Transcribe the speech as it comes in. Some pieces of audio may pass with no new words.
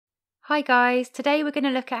Hi guys, today we're going to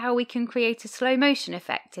look at how we can create a slow motion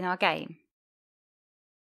effect in our game.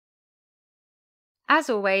 As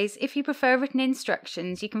always, if you prefer written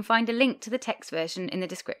instructions, you can find a link to the text version in the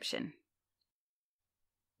description.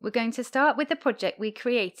 We're going to start with the project we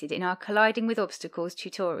created in our Colliding with Obstacles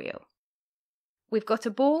tutorial. We've got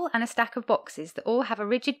a ball and a stack of boxes that all have a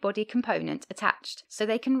rigid body component attached so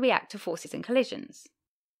they can react to forces and collisions.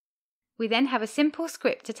 We then have a simple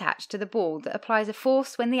script attached to the ball that applies a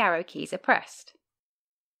force when the arrow keys are pressed.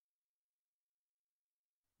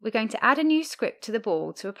 We're going to add a new script to the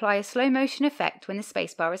ball to apply a slow motion effect when the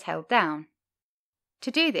spacebar is held down.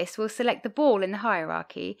 To do this, we'll select the ball in the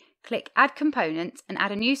hierarchy, click Add Component and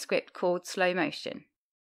add a new script called Slow Motion.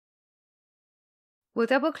 We'll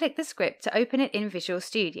double-click the script to open it in Visual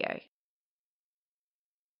Studio.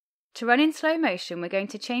 To run in slow motion, we're going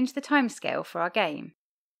to change the timescale for our game.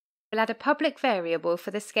 We'll add a public variable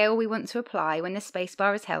for the scale we want to apply when the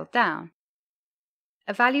spacebar is held down.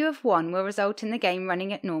 A value of 1 will result in the game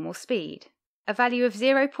running at normal speed. A value of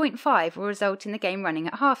 0.5 will result in the game running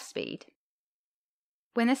at half speed.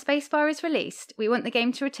 When the spacebar is released, we want the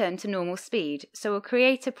game to return to normal speed, so we'll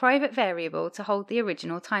create a private variable to hold the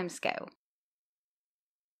original timescale.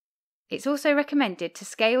 It's also recommended to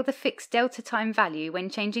scale the fixed delta time value when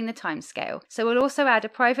changing the timescale, so we'll also add a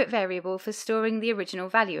private variable for storing the original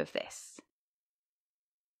value of this.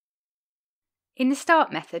 In the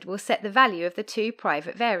start method, we'll set the value of the two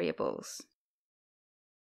private variables.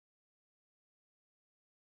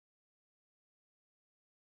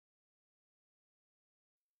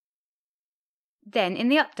 Then, in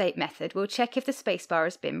the update method, we'll check if the spacebar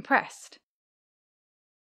has been pressed.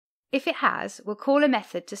 If it has, we'll call a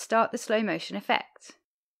method to start the slow motion effect.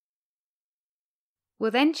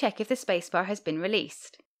 We'll then check if the spacebar has been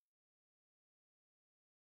released.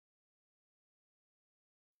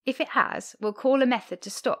 If it has, we'll call a method to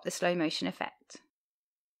stop the slow motion effect.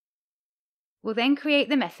 We'll then create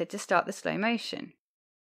the method to start the slow motion.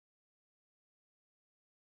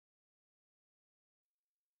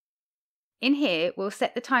 In here, we'll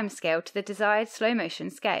set the timescale to the desired slow motion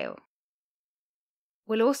scale.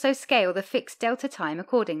 We'll also scale the fixed delta time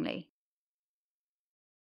accordingly.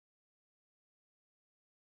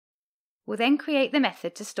 We'll then create the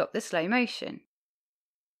method to stop the slow motion.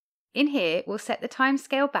 In here, we'll set the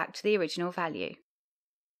timescale back to the original value.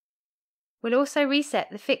 We'll also reset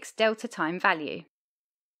the fixed delta time value.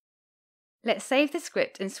 Let's save the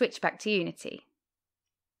script and switch back to Unity.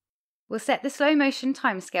 We'll set the slow motion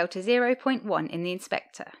timescale to 0.1 in the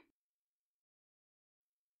inspector.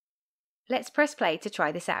 Let's press play to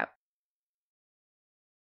try this out.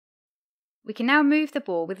 We can now move the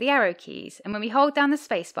ball with the arrow keys, and when we hold down the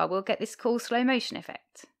spacebar we'll get this cool slow motion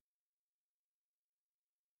effect.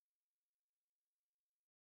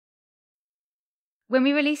 When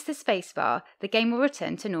we release the spacebar, the game will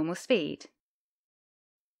return to normal speed.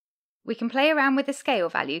 We can play around with the scale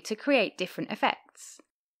value to create different effects.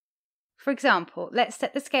 For example, let's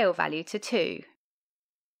set the scale value to 2.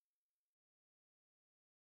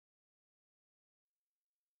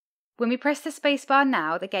 When we press the spacebar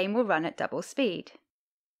now, the game will run at double speed.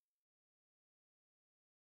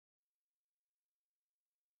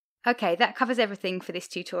 Okay, that covers everything for this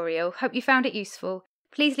tutorial. Hope you found it useful.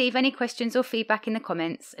 Please leave any questions or feedback in the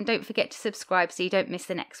comments, and don't forget to subscribe so you don't miss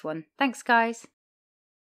the next one. Thanks guys!